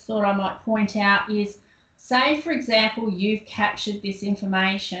I just thought I might point out is, say for example you've captured this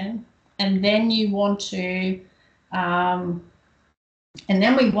information and then you want to and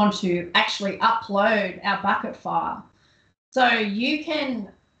then we want to actually upload our bucket file. So you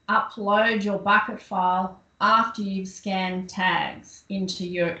can upload your bucket file after you've scanned tags into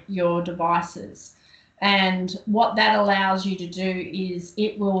your devices. And what that allows you to do is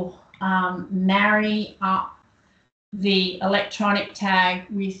it will marry up the electronic tag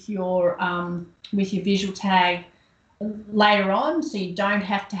with your visual tag later on, so you don't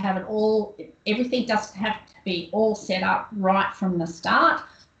have to have it all, everything doesn't have to be all set up right from the start.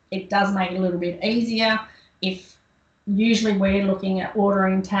 It does make it a little bit easier. If usually we're looking at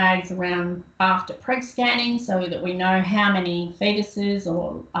ordering tags around after preg scanning, so that we know how many fetuses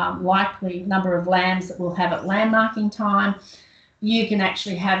or likely number of lambs that we'll have at lamb marking time. You can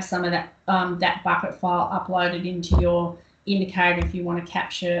actually have some of that that bucket file uploaded into your indicator if you want to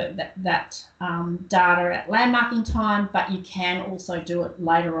capture that data at lamb marking time, but you can also do it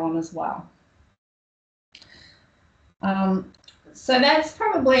later on as well. So that's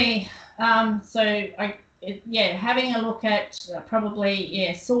probably having a look at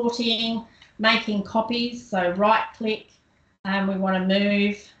probably sorting, making copies. So right click, and we want to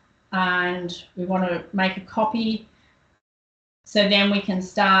move, and we want to make a copy. So then we can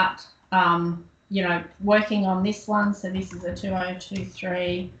start working on this one. So this is a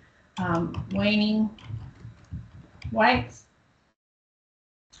 2023 weaning weights.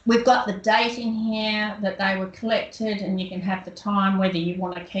 We've got the date in here that they were collected, and you can have the time, whether you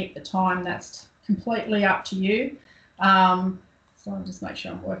want to keep the time, that's completely up to you. So I'll just make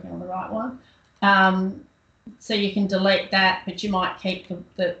sure I'm working on the right one. So you can delete that, but you might keep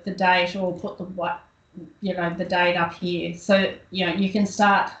the date or put the date up here. So you can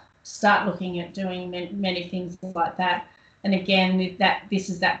start looking at doing many things like that. And again, this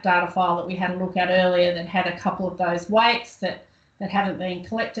is that data file that we had a look at earlier that had a couple of those weights that haven't been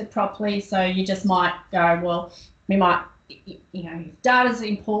collected properly. So you just might go, well, we might, if data is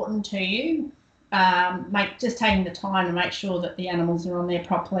important to you, just taking the time to make sure that the animals are on there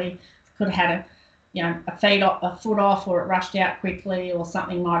properly. Could have had a foot off, or it rushed out quickly, or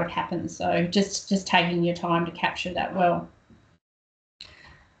something might have happened. So just taking your time to capture that well.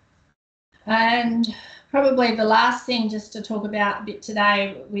 And probably the last thing just to talk about a bit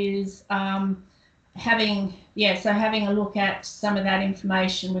today was having a look at some of that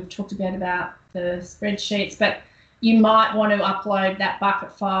information. We've talked a bit about the spreadsheets, but you might want to upload that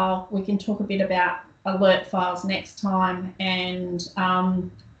bucket file. We can talk a bit about alert files next time, and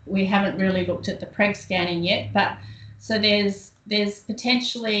we haven't really looked at the preg scanning yet, but so there's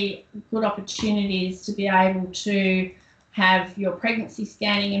potentially good opportunities to be able to have your pregnancy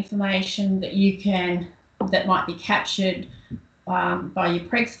scanning information that might be captured by your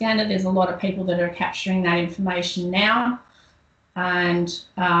preg scanner. There's a lot of people that are capturing that information now, and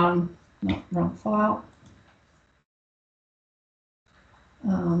wrong file.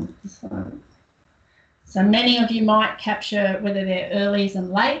 So many of you might capture whether they're earlies and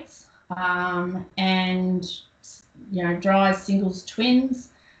lates, and dries, singles, twins.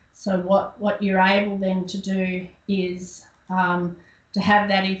 So what you're able then to do is to have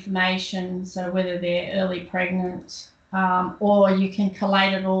that information, so whether they're early pregnant, or you can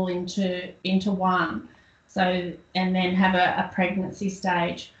collate it all into one, so and then have a pregnancy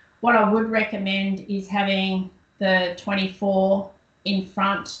stage. What I would recommend is having the 24 in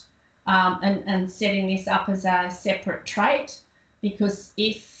front, and setting this up as a separate trait, because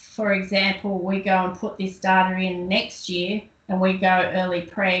if, for example, we go and put this data in next year and we go early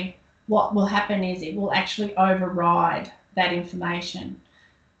preg, what will happen is it will actually override that information.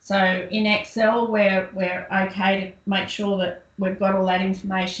 So in Excel, we're okay to make sure that we've got all that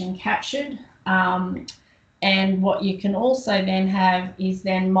information captured. And what you can also then have is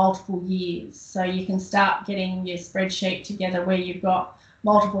then multiple years. So you can start getting your spreadsheet together where you've got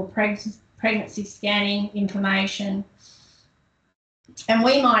multiple pregnancy scanning information. And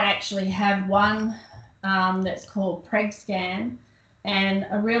we might actually have one that's called preg scan, and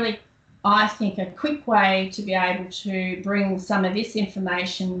I think a quick way to be able to bring some of this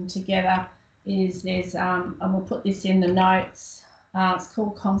information together is and we'll put this in the notes, it's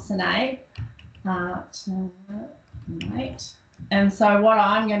called Consonate. And so what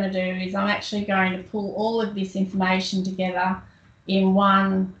I'm going to do is I'm actually going to pull all of this information together in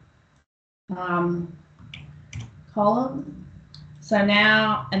one column. So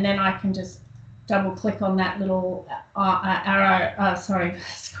now, and then I can just double click on that little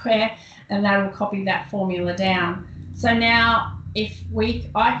square, and that will copy that formula down. So now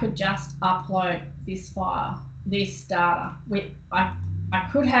I could just upload this file, this data. I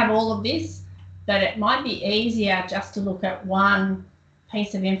could have all of this, but it might be easier just to look at one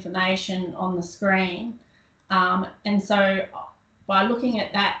piece of information on the screen. And so by looking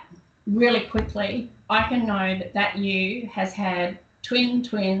at that really quickly, I can know that ewe has had twin,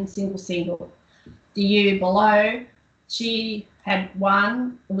 single, single. The ewe below, she had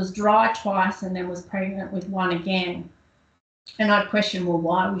one, it was dry twice, and then was pregnant with one again. And I'd question, well,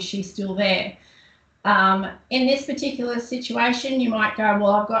 why was she still there? In this particular situation, you might go,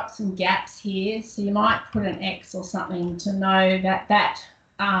 well, I've got some gaps here. So you might put an X or something to know that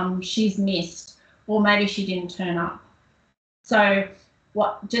she's missed, or maybe she didn't turn up. So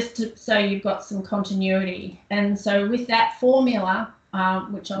so you've got some continuity. And so with that formula,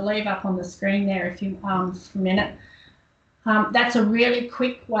 which I'll leave up on the screen there if you for a minute, that's a really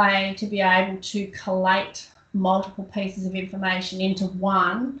quick way to be able to collate multiple pieces of information into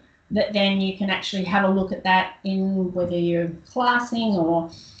one, that then you can actually have a look at that in whether you're classing, or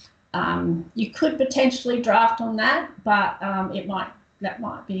you could potentially draft on that, but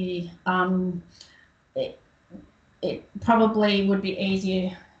it probably would be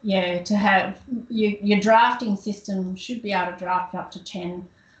easier, to have your drafting system should be able to draft up to 10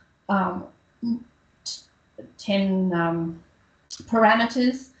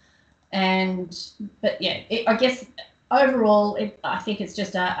 parameters. I guess overall, I think it's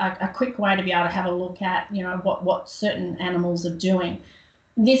just a quick way to be able to have a look at, what certain animals are doing.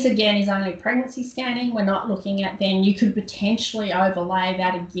 This again is only pregnancy scanning. We're not looking at, then you could potentially overlay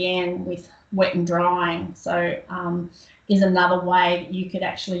that again with wet and drying. So is another way that you could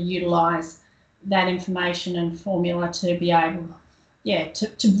actually utilise that information and formula to be able,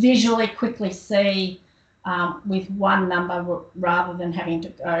 to visually quickly see with one number, rather than having to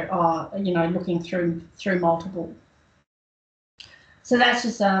go, looking through multiple. So that's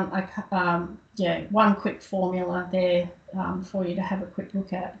just one quick formula there for you to have a quick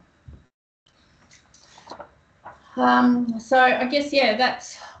look at. So I guess,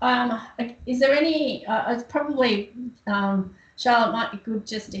 that's, is there any, it's probably, Charlotte, might be good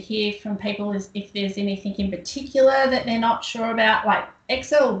just to hear from people if there's anything in particular that they're not sure about. Like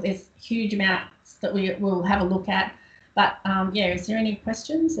Excel, there's huge amounts that we will have a look at, but is there any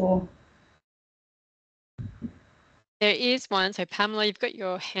questions or? There is one. So Pamela, you've got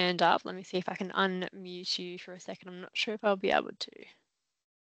your hand up. Let me see if I can unmute you for a second. I'm not sure if I'll be able to.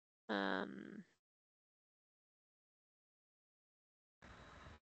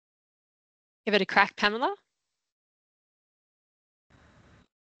 Give it a crack, Pamela.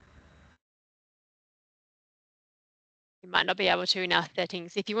 You might not be able to in our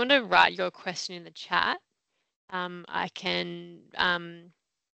settings. If you want to write your question in the chat, I can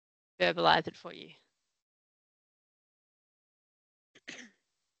verbalize it for you.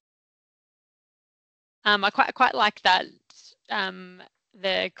 I quite like that,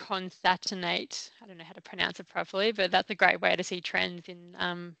 the concatenate. I don't know how to pronounce it properly, but that's a great way to see trends in,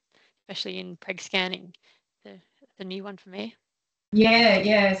 especially in preg scanning. The new one for me.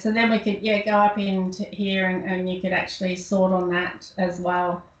 Yeah. So then we could go up into here and you could actually sort on that as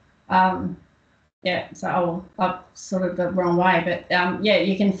well. So I'm sort of the wrong way, but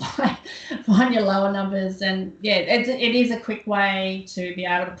you can find your lower numbers, and it is a quick way to be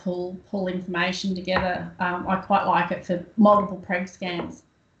able to pull information together. I quite like it for multiple preg scans.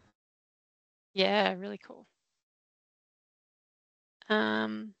 Yeah, really cool.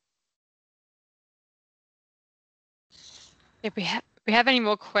 If we have any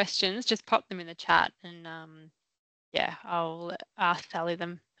more questions, just pop them in the chat, and I'll ask Sally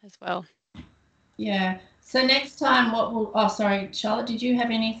them as well. Yeah. So next time, sorry, Charlotte, did you have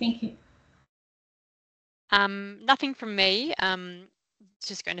anything? Nothing from me.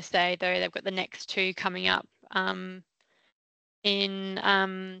 Just going to say though, they've got the next two coming up on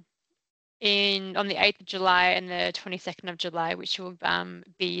the 8th of July and the 22nd of July, which will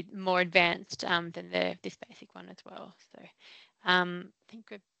be more advanced than this basic one as well. So I think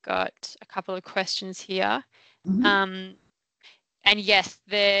we've got a couple of questions here. Mm-hmm. And yes,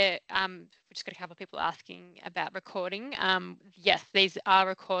 we've just got a couple of people asking about recording. Yes, these are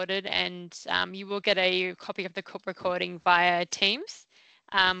recorded, and you will get a copy of the recording via Teams,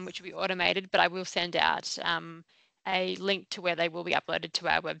 which will be automated, but I will send out a link to where they will be uploaded to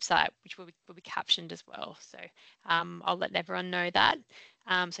our website, which will be captioned as well. So I'll let everyone know that.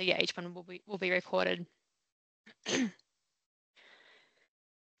 So yeah, each one will be recorded.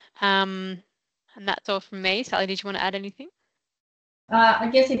 And that's all from me. Sally, did you want to add anything? I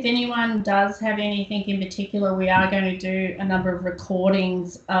guess if anyone does have anything in particular, we are going to do a number of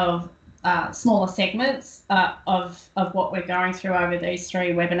recordings of smaller segments of what we're going through over these 3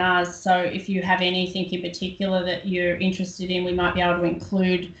 webinars. So if you have anything in particular that you're interested in, we might be able to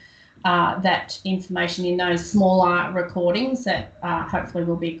include that information in those smaller recordings that hopefully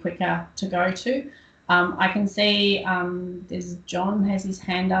will be quicker to go to. I can see there's John has his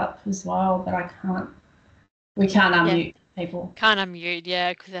hand up as well, but we can't unmute people. Can't unmute,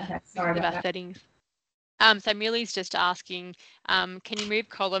 yeah, because sorry of about our that. settings. So Millie's just asking, can you move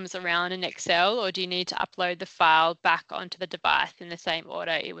columns around in Excel, or do you need to upload the file back onto the device in the same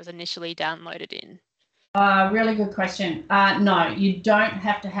order it was initially downloaded in? Really good question. No, you don't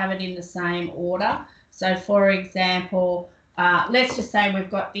have to have it in the same order. So for example, let's just say we've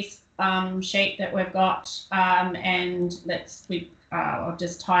got this sheet that we've got, and I'll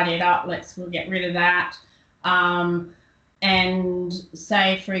just tidy it up. We'll get rid of that. And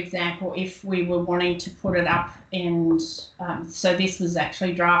say, for example, if we were wanting to put it up, and so this was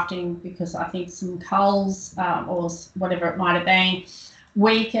actually drafting because I think some culls or whatever it might have been,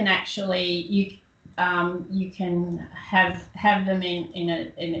 we can actually you can have them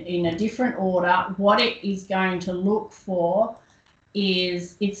in a different order. What it is going to look for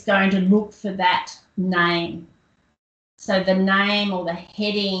is it's going to look for that name. So the name or the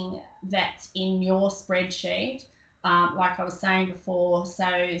heading that's in your spreadsheet, like I was saying before,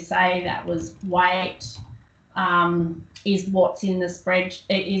 so say that was weight, is what's in the spreadsheet,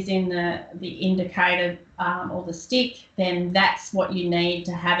 is in the indicator or the stick, then that's what you need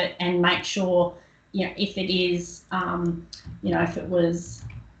to have it, and make sure, if it is, if it was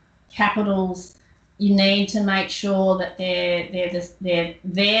capitals, you need to make sure that they're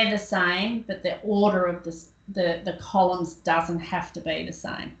the same, but the order of the columns doesn't have to be the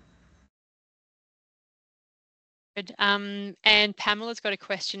same. Good. And Pamela's got a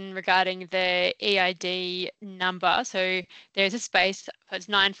question regarding the eID number. So there's a space, so it's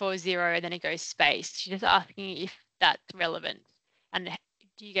 940, and then it goes space. She's just asking if that's relevant, and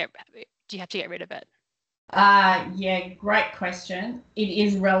do you have to get rid of it? Yeah, great question. It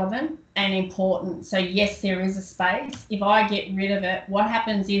is relevant and important. So yes, there is a space. If I get rid of it, what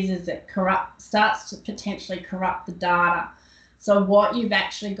happens is it starts to potentially corrupt the data. So what you've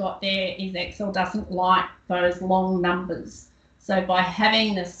actually got there is Excel doesn't like those long numbers. So by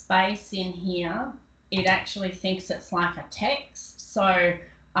having the space in here, it actually thinks it's like a text. So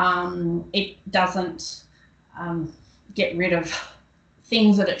it doesn't get rid of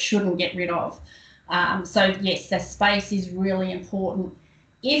things that it shouldn't get rid of. So yes, the space is really important.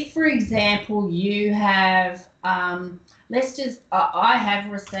 If, for example, you have, let's just, I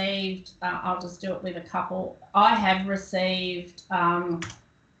have received, I'll just do it with a couple. I have received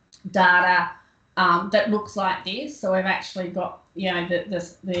data that looks like this. So we've actually got, you know, the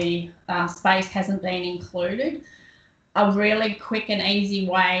space hasn't been included. A really quick and easy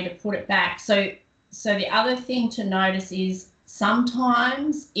way to put it back. So the other thing to notice is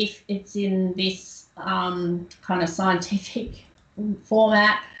sometimes if it's in this kind of scientific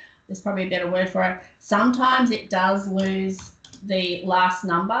format, there's probably a better word for it, sometimes it does lose the last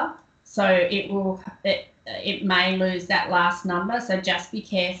number. So it may lose that last number, so just be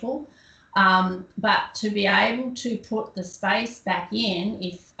careful. But to be able to put the space back in,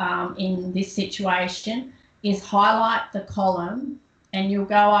 if in this situation, is highlight the column and you'll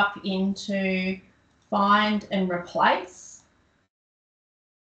go up into find and replace.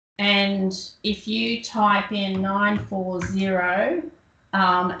 And if you type in 940,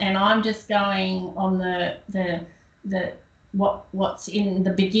 and I'm just going on what's in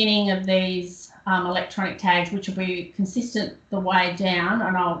the beginning of these electronic tags, which will be consistent the way down,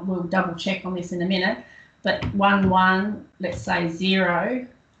 and we'll double check on this in a minute, but 11, let's say 0,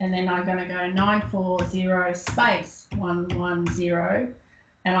 and then I'm going to go 940 space 110,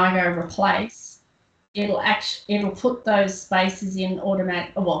 and I go replace. It'll put those spaces in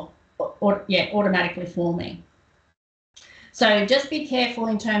automatically for me. So just be careful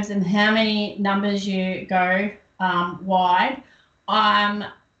in terms of how many numbers you go wide.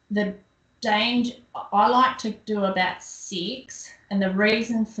 The danger, I like to do about 6, and the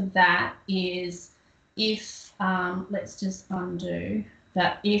reason for that is if let's just undo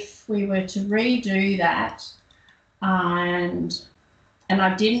that. If we were to redo that, and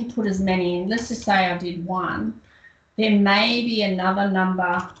I didn't put as many in, let's just say I did 1, there may be another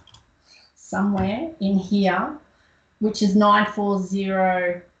number somewhere in here, which is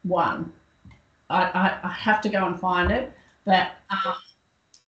 9401. I have to go and find it, but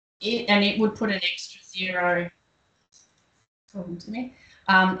it would put an extra 0. Talking to me,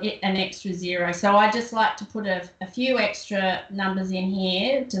 an extra 0. So I just like to put a few extra numbers in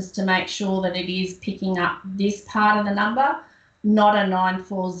here just to make sure that it is picking up this part of the number, not a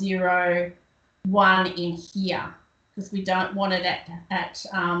 9401 in here, because we don't want it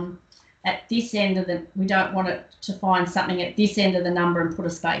at this end of the, we don't want it to find something at this end of the number and put a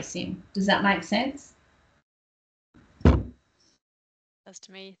space in. Does that make sense? Does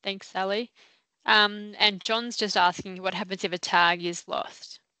to me. Thanks, Sally. And John's just asking what happens if a tag is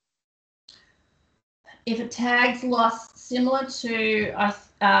lost? If a tag's lost, similar to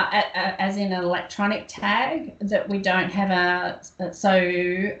as in an electronic tag, that we don't have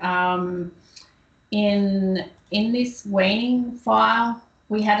in this weaning file,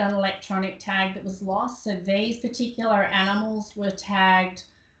 we had an electronic tag that was lost. So these particular animals were tagged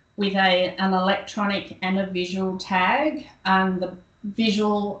with an electronic and a visual tag. The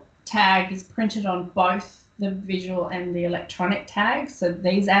visual tag is printed on both the visual and the electronic tag. So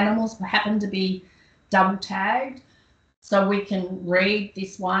these animals happen to be double tagged. So we can read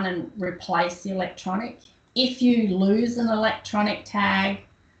this one and replace the electronic. If you lose an electronic tag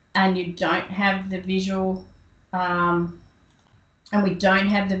and you don't have the visual, and we don't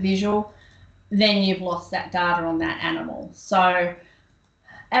have the visual, then you've lost that data on that animal. So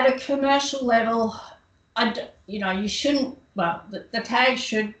at a commercial level, you shouldn't, well, the tag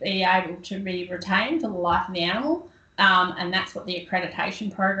should be able to be retained for the life of the animal, and that's what the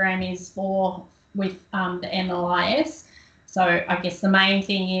accreditation program is for with the MLIS. So I guess the main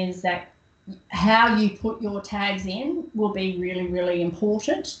thing is that how you put your tags in will be really, really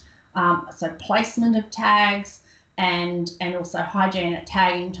important. So placement of tags and also hygiene at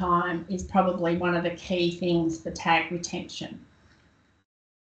tagging time is probably one of the key things for tag retention.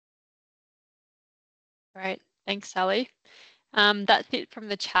 Great, thanks, Sally. That's it from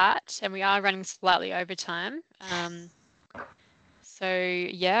the chat, and we are running slightly over time. So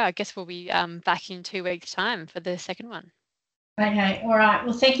yeah, I guess we'll be back in 2 weeks' time for the second one. Okay, all right.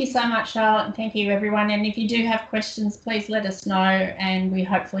 Well, thank you so much, Charlotte, and thank you, everyone. And if you do have questions, please let us know, and we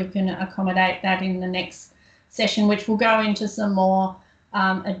hopefully can accommodate that in the next session, which will go into some more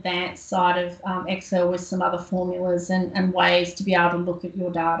advanced side of Excel with some other formulas and ways to be able to look at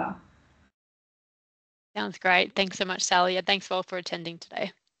your data. Sounds great. Thanks so much, Sally, and thanks all for attending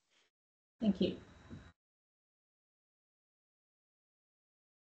today. Thank you.